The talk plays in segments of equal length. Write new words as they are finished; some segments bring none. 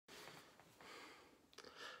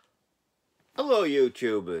Hello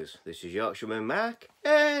YouTubers, this is Yorkshireman Mark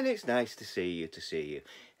and it's nice to see you.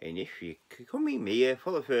 And if you're coming here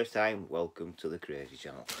for the first time, welcome to the Crazy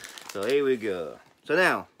Channel. So here we go. So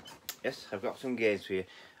now, yes, I've got some games for you.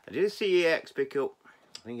 I did a CEX pickup,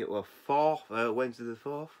 I think it was Wednesday the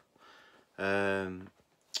 4th.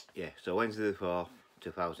 Yeah, so Wednesday the 4th,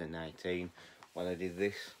 2019 when I did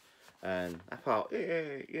this. And I thought,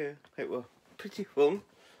 yeah, it was pretty fun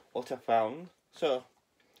what I found. So,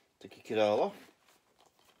 to kick it all off,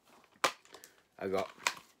 I got,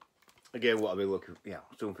 again, what I've been looking for,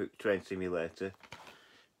 something Train Simulator,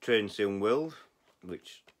 Train Sim World,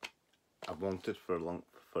 which I've wanted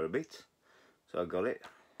for a bit, so I got it.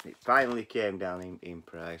 It finally came down in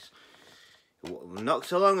price. Not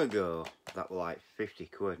so long ago, that was like 50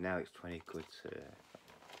 quid, now it's 20 quid. So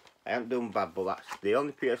I haven't done bad, but that's the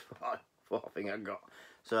only PS4 thing I got.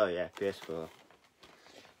 So yeah, PS4.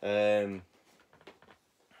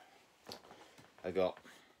 I got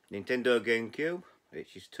Nintendo GameCube,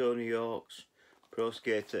 which is Tony Hawk's Pro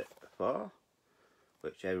Skater 4,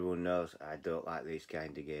 which everyone knows I don't like these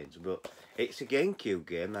kind of games, but it's a GameCube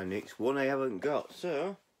game and it's one I haven't got,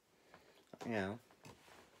 so, you know,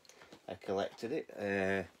 I collected it.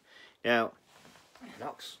 Now,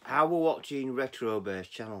 Knox, I was watching Retro Bear's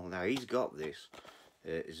channel. Now, he's got this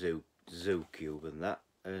Zoo Cube and that,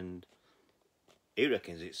 and he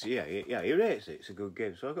reckons it's, he rates it, it's a good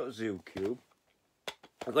game. So I got Zoo Cube.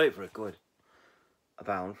 I got it for £1.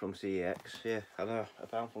 £1 from CEX, yeah, I know,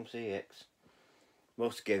 £1 from CEX.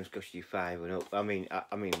 Most games cost you £5 and up. I mean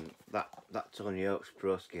that Tony Hawk's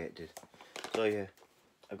Pro Skate did. So yeah,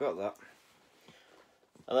 I got that.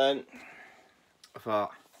 And then I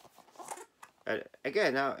thought,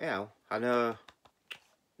 again, now, you know, I know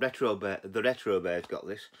the Retro Bear's got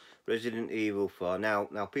this Resident Evil 4. Now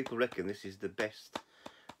people reckon this is the best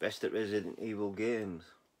at Resident Evil games,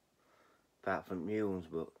 apart from new ones,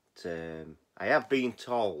 but I have been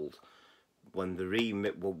told when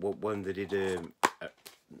they did a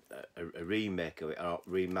remake of it, or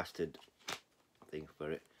remastered thing for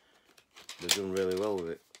it, they've done really well with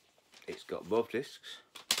it. It's got both discs.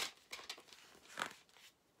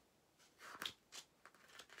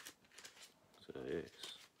 So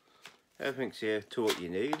everything's here to what you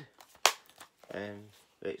need, and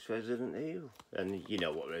it's Resident Evil, and you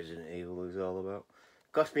know what Resident Evil is all about.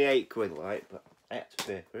 Cost me £8, right, but I had to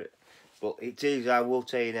pay for it. But it is, I will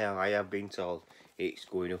tell you now, I have been told it's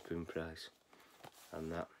going up in price.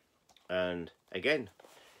 And that. And again,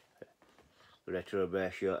 the Retro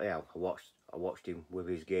Bear show, yeah, I watched him with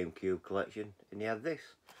his GameCube collection and he had this.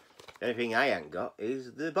 The only thing I ain't got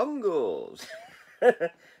is the bongos. So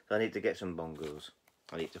I need to get some bongos.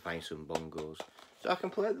 I need to find some bongos so I can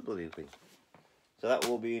play the bloody thing. So that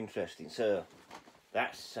will be interesting. So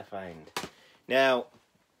that's a find. Now,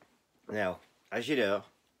 as you know,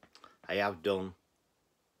 I've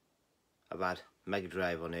had Mega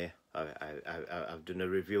Drive on here. I've done a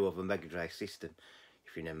review of a Mega Drive system,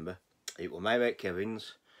 if you remember. It was my mate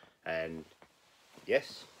Kevin's, and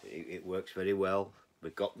yes, it works very well.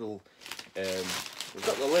 We've got the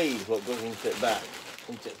lead what goes into the back,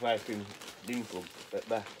 into the 5-pin DIN plug at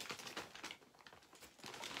back,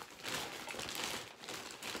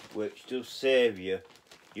 which does save you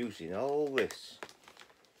using all this.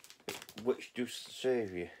 Which does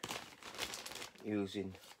save you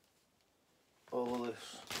using all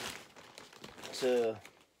this. So,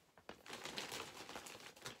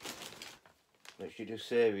 which you just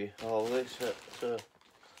save you all this. So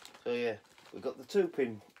yeah, we've got the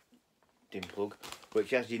 2-pin DIN plug,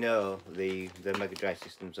 which, as you know, the Mega Drive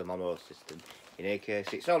system's a mono system. In any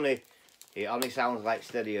case, it only sounds like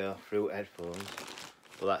stereo through headphones.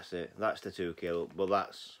 But that's it. That's the 2 kilo. But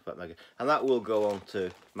that's for Mega, and that will go on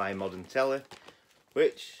to my modern telly,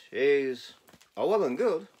 which is well and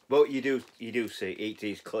good. But you do see it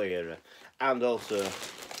is clearer, and also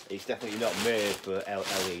it's definitely not made for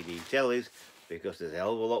LED tellies, because there's a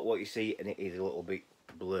hell of a lot what you see, and it is a little bit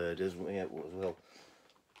blurred as well.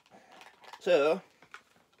 So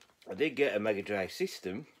I did get a Mega Drive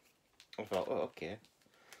system. I thought, oh okay.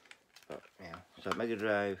 But yeah, so Mega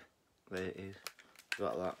Drive, there it is.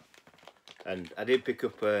 Got that, and I did pick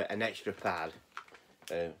up an extra pad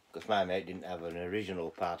because my mate didn't have an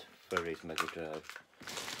original pad for his Mega Drive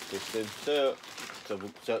system. So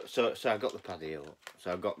I got the pad here.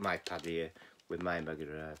 So I got my pad here with my Mega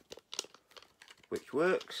Drive, which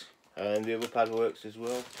works, and the other pad works as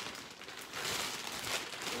well.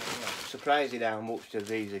 Surprising how much of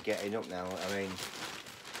these are getting up now.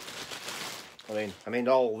 I mean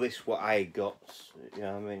all this what I got, you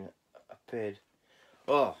know, I paid.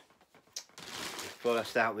 Oh, before I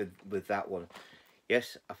start with that one,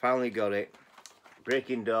 yes, I finally got it.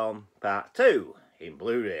 Breaking Dawn Part 2 in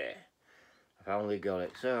Blu-ray. I finally got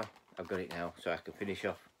it, so I've got it now, so I can finish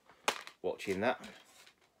off watching that.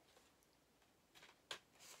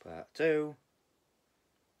 Part 2.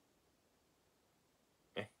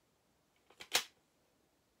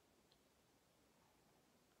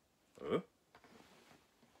 Oh.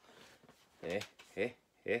 Hey.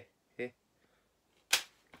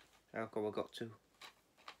 How come I got 2?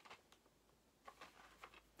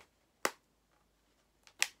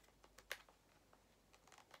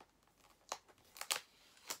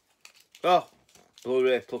 Oh,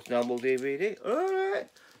 Blu-ray plus normal DVD. Alright.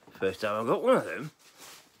 First time I got one of them.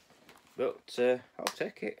 But I'll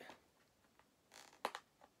take it.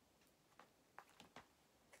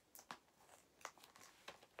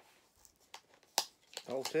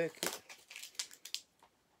 I'll take it.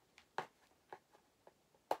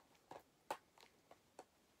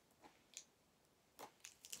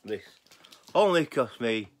 This only cost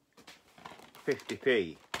me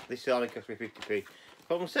 50p. This only cost me 50p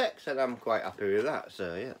from 6, and I'm quite happy with that.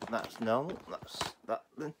 So yeah, that's normal. That's that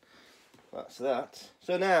then. That's that.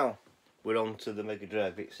 So now we're on to the Mega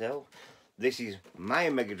Drive itself. This is my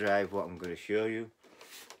Mega Drive, what I'm going to show you.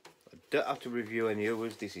 I don't have to review any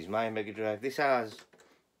others. This is my Mega Drive. This has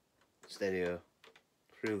stereo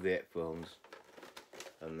through the headphones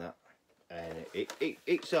and that, and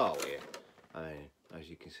it's all here. I mean, as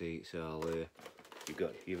you can see, it's all here.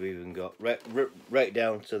 You've even got right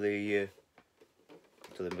down to the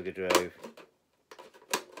Mega Drive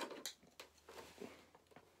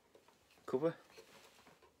cover.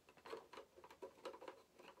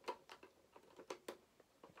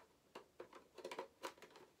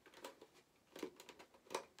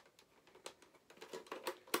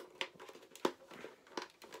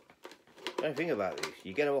 The only thing about this,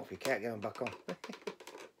 you get them off, you can't get them back on.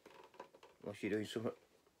 Unless you're doing something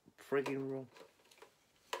frigging wrong.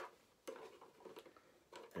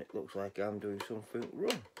 And it looks like I'm doing something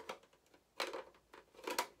wrong.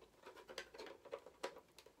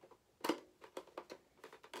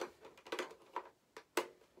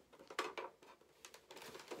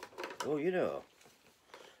 Well, you know,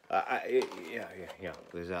 yeah,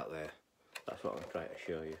 there's that there. That's what I'm trying to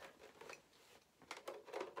show you.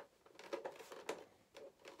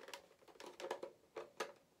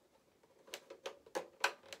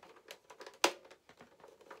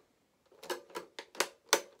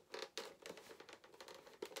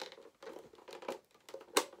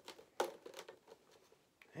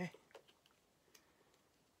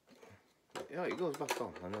 Yeah, it goes back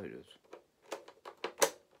on, I know it does.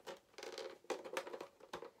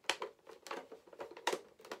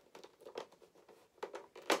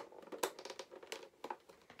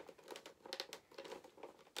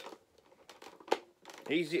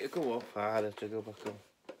 Easy to go off, harder to go back on.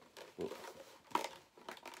 Look.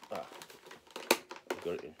 Ah, I've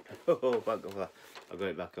got it in. Oh, back off that. I've got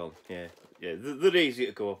it back on. Yeah, they're easy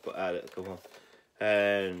to go off, but harder to come on.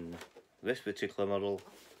 And this particular model,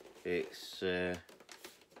 it's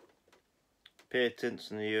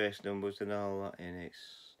patents and the US numbers and all that, and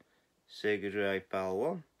it's Sega Drive PAL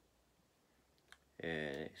 1.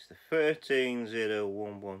 And it's the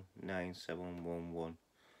 1301197111.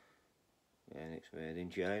 And it's made in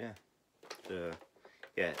China. So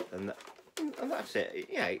yeah, and that's it.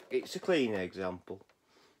 Yeah, it's a clean example.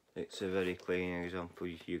 It's a very clean example.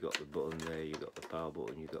 You got the button there, you got the power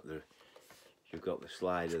button, you've got the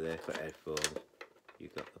slider there for headphones,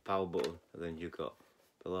 you've got the power button, and then you've got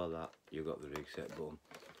below that you've got the reset button,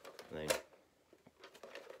 and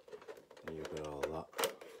then you've got all that.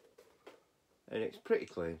 And it's pretty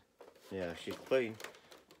clean. Yeah, she's clean.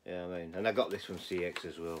 Yeah, I mean, and I got this from CX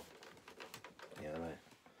as well. Yeah, I mean,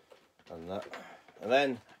 and that, and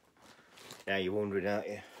then now you're wondering, aren't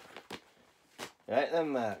you? Right then,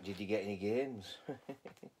 Mark, did you get any games?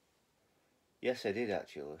 Yes, I did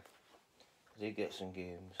actually. I did get some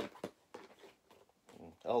games.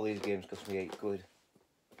 All these games cost me £8.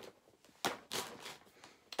 I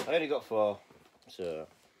only got 4, so,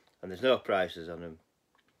 and there's no prices on them.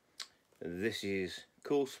 And this is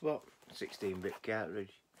Cool Spot, 16-bit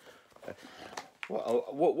cartridge. What I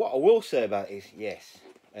will say about it is, yes,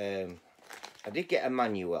 I did get a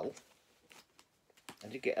manual. I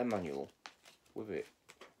did get a manual with it.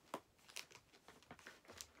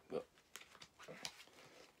 But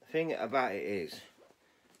the thing about it is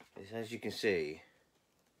as you can see,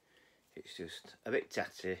 it's just a bit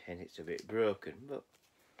tatty and it's a bit broken, but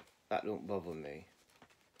that don't bother me.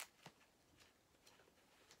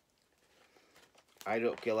 I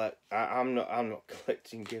don't collect. I'm not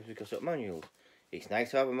collecting games because of manuals. It's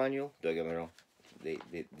nice to have a manual. Don't get me wrong. They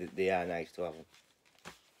are nice to have them.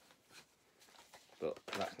 But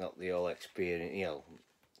that's not the whole experience, you know.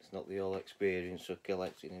 It's not the whole experience of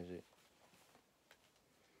collecting, is it?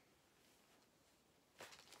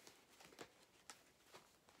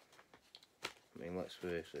 I mean, let's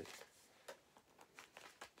face it.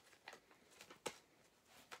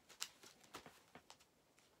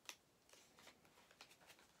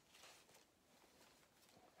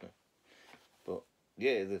 But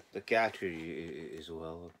yeah, the cartridge is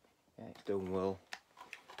well. Yeah, it's done well.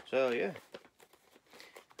 So yeah.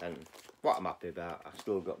 And what I'm happy about, I've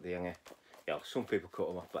still got the hanger. You know, some people cut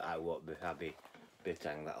them off, but I won't be happy to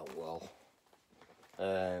hang that up well.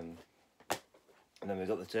 And then we've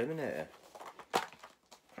got the Terminator.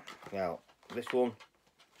 Now, this one,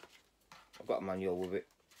 I've got a manual with it.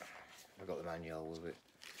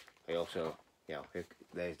 I also, you know,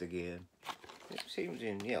 there's the game. It seems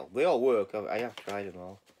in, you know, they all work. I have tried them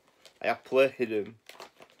all. I have played them.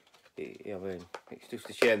 You know, I mean, it's just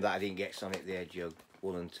a shame that I didn't get Sonic the Hedgehog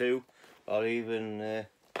 1 and 2, or even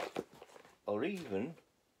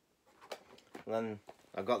then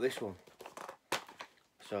I got this one.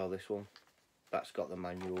 So this one, that's got the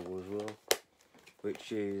manual as well,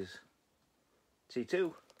 which is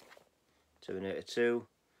T2, Terminator 2.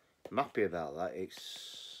 I'm happy about that.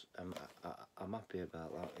 I'm happy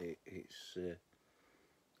about that. It's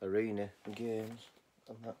Arena Games,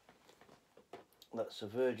 and that's a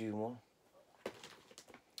Virgin one.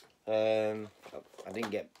 I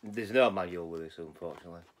didn't get. There's no manual with this,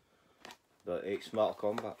 unfortunately, but it's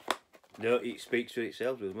Mortal Kombat. No, it speaks for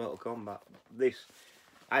itself with Mortal Kombat. This,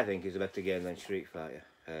 I think, is a better game than Street Fighter.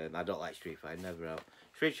 I don't like Street Fighter, never have.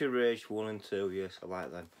 Streets of Rage 1 and 2, yes, I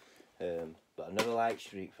like them. But I never liked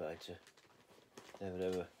Street Fighter. Never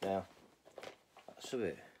ever. Now, that's a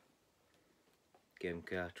bit. Game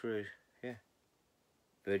cartridge, yeah.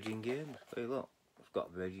 Virgin Games. Hey, look, it's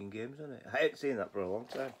got Virgin Games on it. I haven't seen that for a long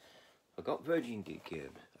time. I got Virgin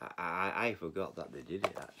Games. I forgot that they did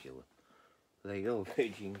it actually. There you go,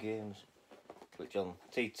 Virgin Games. Which on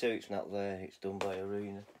T2 it's not there. It's done by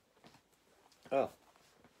Arena. Oh,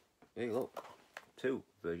 hey look, 2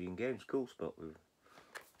 Virgin Games. Cool spot with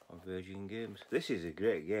on Virgin Games. This is a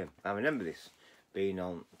great game. I remember this being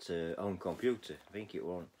on computer. I think it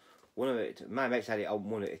was one of it. My mates had it on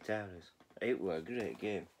one of the towers. It was a great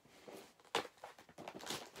game.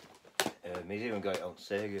 He's even got it on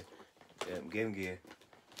Sega Game Gear.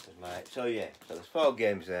 So yeah, so there's 4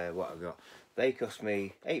 games there. What I got? They cost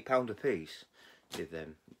me £8 a piece. Did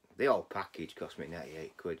them? The whole package cost me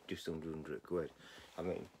 98 quid, just under 100 quid. I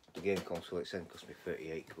mean, the game console itself cost me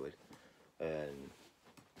 38 quid. And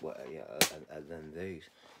then these.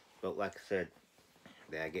 But like I said,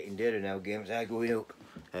 they are getting dearer now. Games are going up.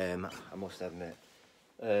 I must admit.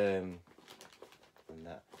 And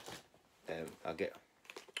that. I'll get.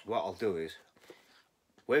 What I'll do is,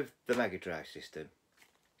 with the Mega Drive system,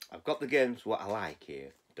 I've got the games what I like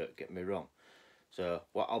here. Don't get me wrong. So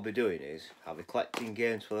what I'll be doing is I'll be collecting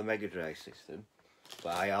games for the Mega Drive system,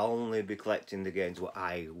 but I'll only be collecting the games what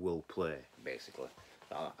I will play basically.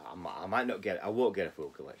 I might not get. I won't get a full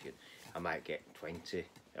collection. I might get 20.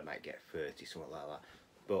 I might get 30, something like that.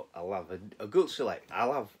 But I'll have a good select.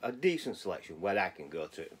 I'll have a decent selection where I can go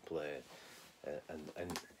to it and play,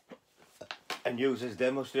 and use as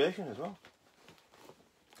demonstration as well.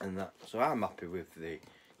 And that. So I'm happy with the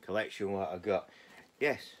collection what I got.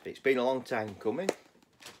 Yes, it's been a long time coming,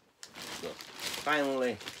 but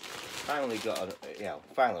finally got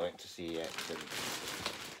finally went to CEX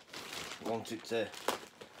and wanted to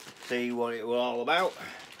see what it was all about.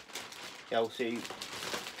 See,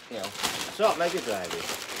 I saw Mega Drive.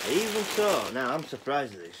 I even saw. Now I'm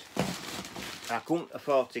surprised at this. I couldn't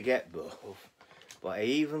afford to get both, but I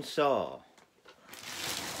even saw.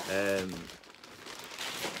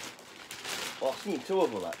 Well, I've seen 2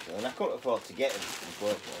 of them actually, and I couldn't afford to get them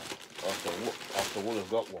unfortunately, or would have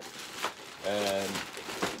got one.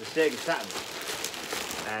 The Sega Saturn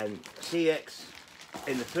and CX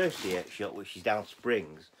in the first CX shop, which is down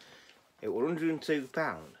Springs, it was £102.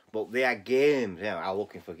 But they had games. I was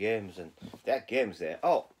looking for games, and they had games there.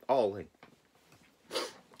 Oh, all in.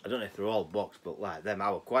 I don't know if they're all boxed, but like them,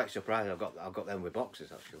 I was quite surprised. I got them with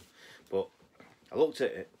boxes actually. But I looked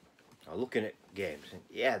at it. I was looking at games, and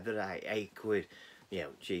yeah, they're like £8,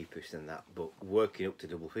 cheapest and that, but working up to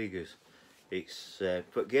double figures. It's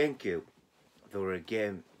for GameCube. There were a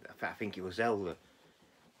game. I think it was Zelda.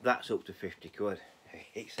 That's up to 50 quid.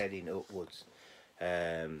 It's heading upwards,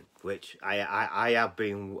 which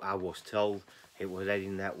I was told it was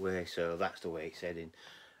heading that way, so that's the way it's heading.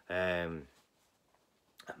 I'm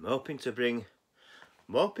hoping to bring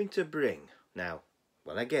now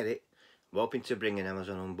when I get it. I'm hoping to bring an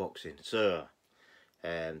Amazon unboxing. So,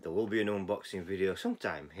 There will be an unboxing video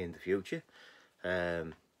sometime in the future,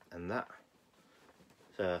 and that.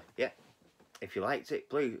 So yeah, if you liked it,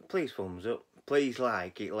 please thumbs up. Please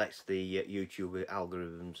like. It lets the YouTube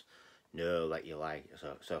algorithms know that you like.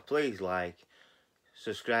 So please like,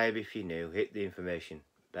 subscribe if you're new, hit the information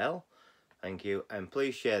bell. Thank you, and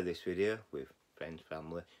please share this video with friends,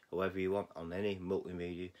 family, whoever you want on any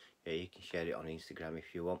multimedia. Yeah, you can share it on Instagram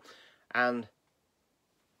if you want. And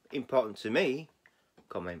important to me,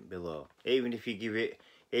 comment below. Even if you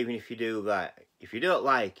do that, if you don't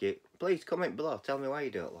like it, please comment below. Tell me why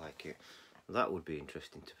you don't like it. That would be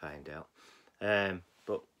interesting to find out.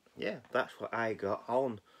 But yeah, that's what I got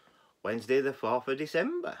on Wednesday the 4th of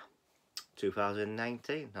December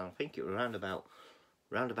 2019. And I think it was round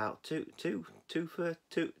about 2 for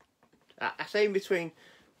 2. I say in between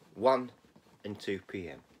 1 and 2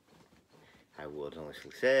 p.m. I would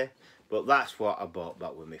honestly say. But that's what I bought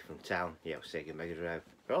back with me from town. Yeah, Sega Mega Drive.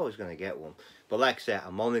 We're always going to get one. But like I said,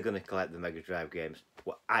 I'm only going to collect the Mega Drive games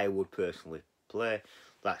what I would personally play.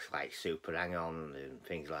 That's like Super Hang-On and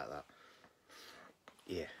things like that.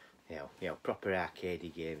 Yeah, you know, proper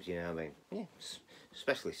arcadey games, you know what I mean? Yeah,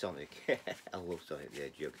 especially Sonic. I love Sonic the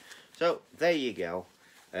Hedgehog. So, there you go.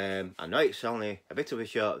 I know it's only a bit of a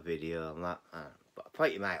short video on that, but I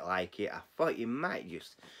thought you might like it. I thought you might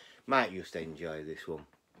just enjoy this one.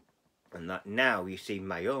 And that now you see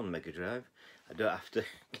my own Mega Drive. I don't have to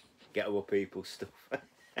get other people's stuff.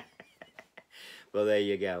 Well, there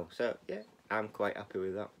you go. So, yeah, I'm quite happy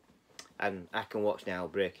with that. And I can watch now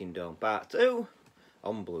Breaking Dawn Part 2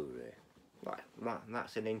 on Blu-ray.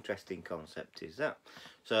 That's an interesting concept, is that?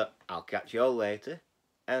 So, I'll catch you all later.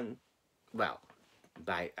 And, well,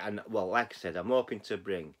 like I said, I'm hoping to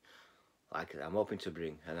bring an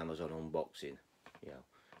Amazon unboxing, you know.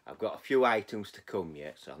 I've got a few items to come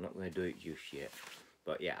yet, so I'm not going to do it just yet.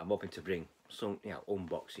 But yeah, I'm hoping to bring some, you know,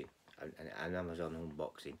 unboxing, an Amazon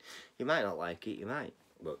unboxing. You might not like it, you might,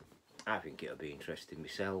 but I think it'll be interesting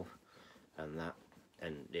myself, and that,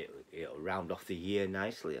 and it'll round off the year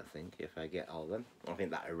nicely. I think if I get all them, I think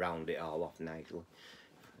that'll round it all off nicely.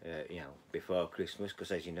 You know, before Christmas,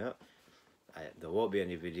 because as you know, there won't be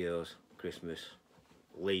any videos Christmas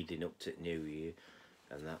leading up to New Year,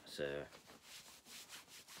 and that's.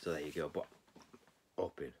 So there you go, but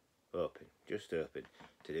just hoping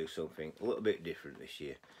to do something a little bit different this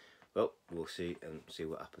year. Well, we'll see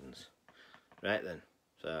what happens. Right then,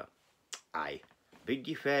 so I bid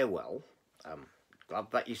you farewell. I'm glad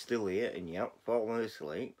that you're still here and you haven't fallen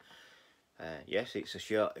asleep. Yes, it's a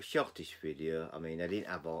shortish video. I mean, I didn't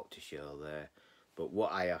have a lot to show there, but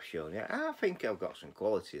what I have shown you, I think I've got some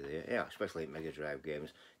quality there. Yeah, especially in Mega Drive games,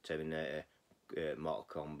 Terminator, Mortal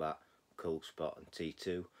Kombat, Cool Spot and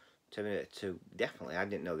T2. Terminator 2, definitely. I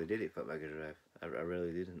didn't know they did it for Mega Drive. I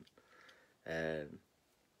really didn't. And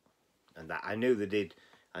that I knew they did.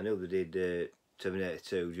 Terminator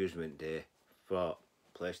 2 Judgment Day for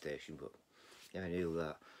PlayStation, but yeah, I knew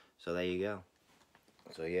that. So there you go.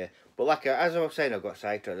 So yeah, but like as I was saying, I've got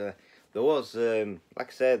sidetracked. There was, like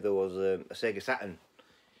I said, there was a Sega Saturn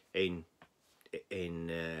in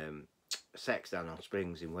Sex down on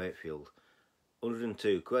Springs in Wakefield.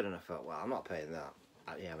 102 quid, and I thought, well, I'm not paying that.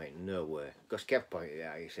 Yeah, I mean, no way. Because Kev pointed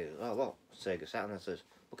out, he says, oh, look, Sega Saturn. I says,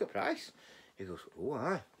 look at price. He goes, oh,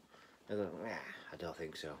 aye. I go, yeah, I don't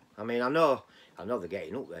think so. I mean, I know they're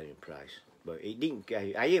getting up there in price, but it didn't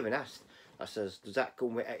get. I even asked. I says, does that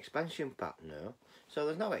come with expansion pack? No. So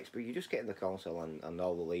there's no expansion. You're just getting the console and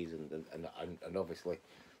all the leads and obviously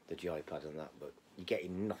the joypad and that, but you're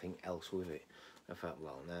getting nothing else with it. I thought,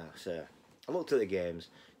 well, no. So I looked at the games.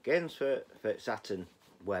 Games for Saturn,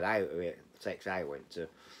 where I went to,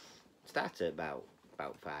 started about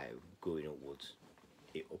 5, going upwards,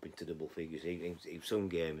 up into double figures. In some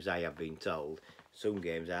games, I have been told, some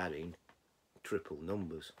games are in triple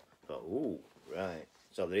numbers. I thought, ooh, right.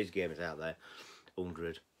 So there is games out there,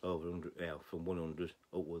 100, over 100, you know, from 100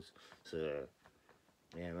 upwards. So,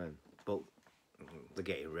 yeah, man. But they're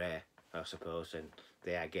getting rare, I suppose, and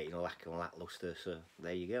they are getting lackluster. So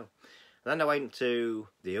there you go. And then I went to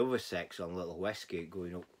the other sex on Little Westgate,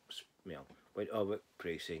 going up, you know, went over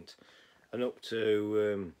Precinct and up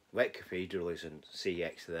to Wet Cathedral isn't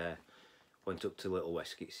CX there. Went up to Little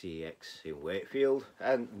Westgate CX in Wakefield,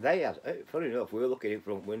 and they had, funny enough, we were looking in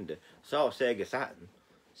front window, saw a Sega Saturn,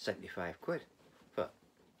 75 quid. I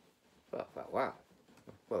thought, wow,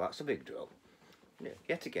 well, that's a big draw. Yeah,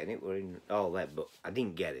 yet again, it were in all that, but I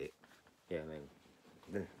didn't get it. Yeah, I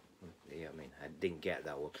mean, I didn't get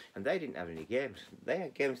that one. And they didn't have any games. They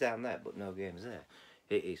had games down there, but no games there.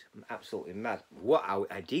 It is absolutely mad. What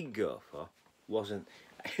I did go for wasn't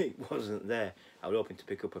there. I was hoping to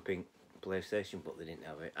pick up a pink PlayStation, but they didn't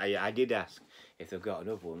have it. I did ask if they've got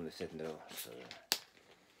another one. They said no. So,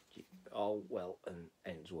 all well and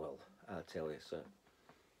ends well, I'll tell you.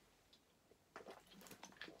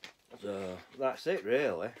 So that's it,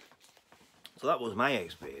 really. So that was my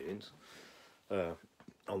experience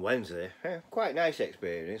on Wednesday. Yeah, quite nice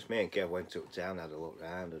experience. Me and Kev went uptown, had a look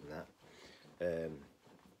round and that.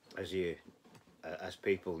 As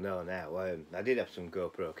people know now, I did have some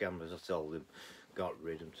GoPro cameras. I told them, got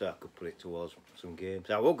rid of them so I could put it towards some games.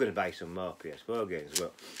 I was going to buy some more PS4 games,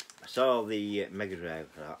 but I saw the Mega Drive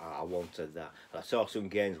and I wanted that. And I saw some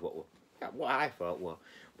games what I thought were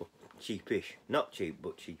cheapish. Not cheap,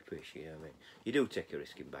 but cheapish, you know what I mean? You do take a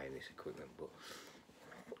risk in buying this equipment, but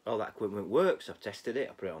all that equipment works. I've tested it.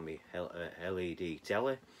 I put it on my LED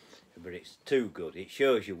telly, but it's too good. It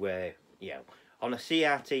shows you where, you know, on a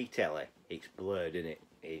CRT telly, it's blurred, isn't it?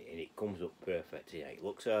 And it comes up perfect. Yeah, it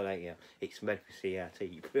looks alright. Yeah, it's meant for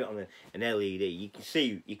CRT. You put it on an LED, you can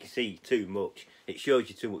see too much. It shows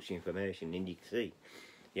you too much information, and you can see,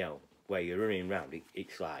 you know, where you're running around.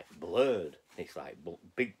 It's like blurred. It's like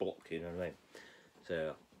big blocks. You know what I mean?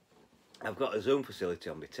 So I've got a zoom facility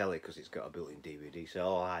on my telly because it's got a built-in DVD. So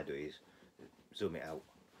all I do is zoom it out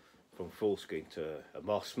from full screen to a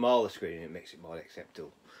more smaller screen, and it makes it more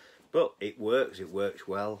acceptable. But it works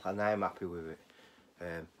well, and I'm happy with it.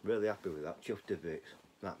 Really happy with that, chuffed a bit.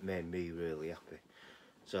 That made me really happy.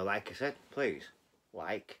 So like I said, please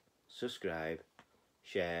like, subscribe,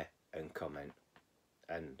 share and comment.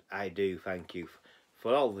 And I do thank you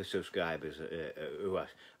for all the subscribers who are,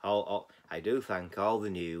 I do thank all the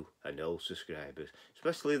new and old subscribers,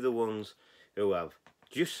 especially the ones who have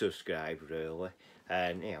just subscribed really.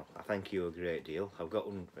 And you know, I thank you a great deal. I've got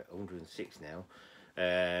 106 now.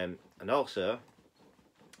 And also,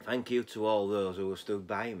 thank you to all those who have stood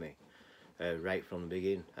by me right from the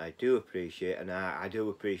beginning. I do appreciate, and I do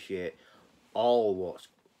appreciate all what's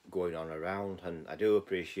going on around, and I do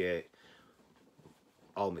appreciate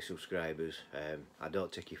all my subscribers. I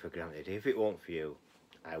don't take you for granted. If it weren't for you,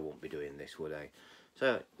 I won't be doing this, would I?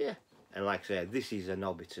 So yeah, and like I said, this is an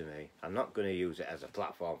hobby to me. I'm not going to use it as a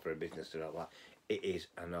platform for a business or all that. It is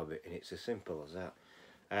an hobby, and it's as simple as that.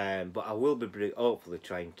 But I will be hopefully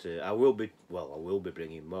trying to. I will be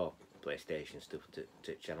bringing more PlayStation stuff to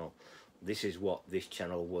the channel. This is what this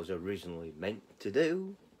channel was originally meant to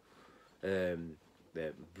do.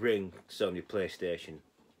 Bring Sony PlayStation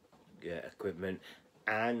equipment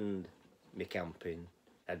and my camping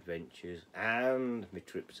adventures and my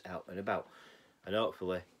trips out and about. And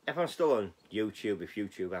hopefully, if I'm still on YouTube, if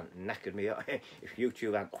YouTube hasn't knackered me off, if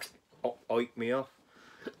YouTube hasn't oiked me off,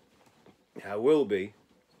 I will be.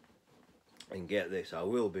 And get this, I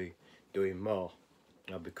will be doing more.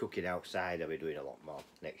 I'll be cooking outside. I'll be doing a lot more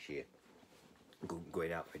next year.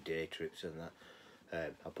 Going out for day trips and that.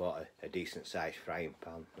 I bought a decent sized frying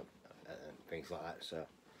pan and things like that. So,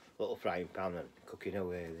 little frying pan and cooking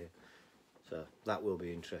away there. So that will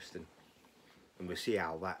be interesting. And we'll see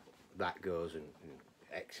how that goes and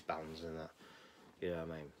expands and that. You know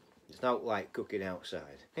what I mean? It's not like cooking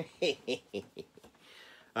outside.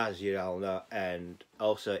 As you all know. And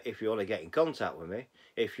also, if you want to get in contact with me,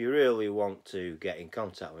 if you really want to get in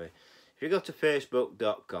contact with me, if you go to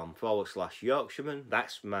facebook.com/Yorkshireman,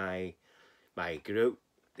 that's my group.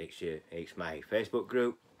 It's my Facebook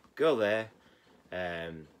group. Go there,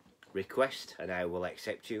 request, and I will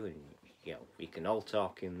accept you. And you know, you can all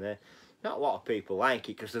talk in there. Not a lot of people like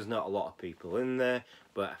it because there's not a lot of people in there.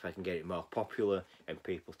 But if I can get it more popular and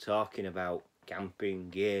people talking about camping,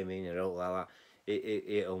 gaming, and all like that,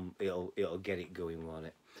 it'll get it going, won't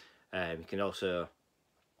it? You can also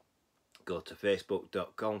go to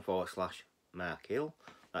facebook.com/Mark Hill.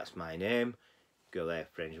 That's my name. Go there,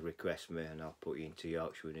 friends request me, and I'll put you into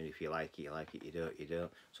Yorkshire. And if you like it, you like it. You don't, you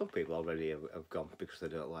don't. Some people already have gone because they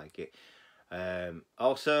don't like it.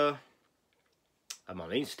 Also, I'm on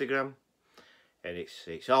Instagram, and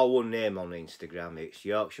it's all one name on Instagram. It's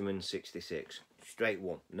Yorkshireman66, straight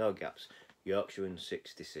one, no gaps.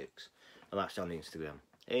 Yorkshireman66. And that's on Instagram,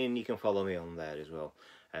 and you can follow me on there as well.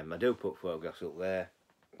 I do put photographs up there.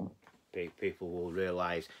 People will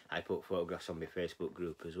realise I put photographs on my Facebook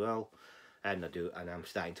group as well, and I'm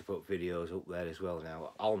starting to put videos up there as well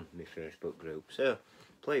now on my Facebook group. So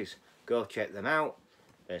please go check them out,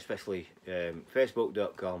 especially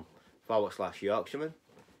facebook.com/Yorkshireman.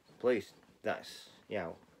 Please, that's, you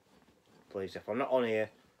know, please, if I'm not on here,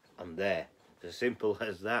 I'm there. It's as simple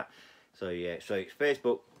as that. So yeah, so it's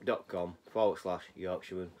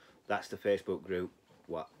facebook.com/Yorkshireman. That's the Facebook group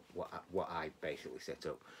what I basically set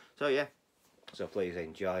up. So yeah, so please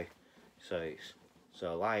enjoy. So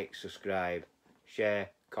like, subscribe,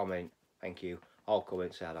 share, comment. Thank you. All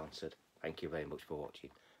comments are answered. Thank you very much for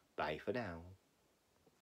watching. Bye for now.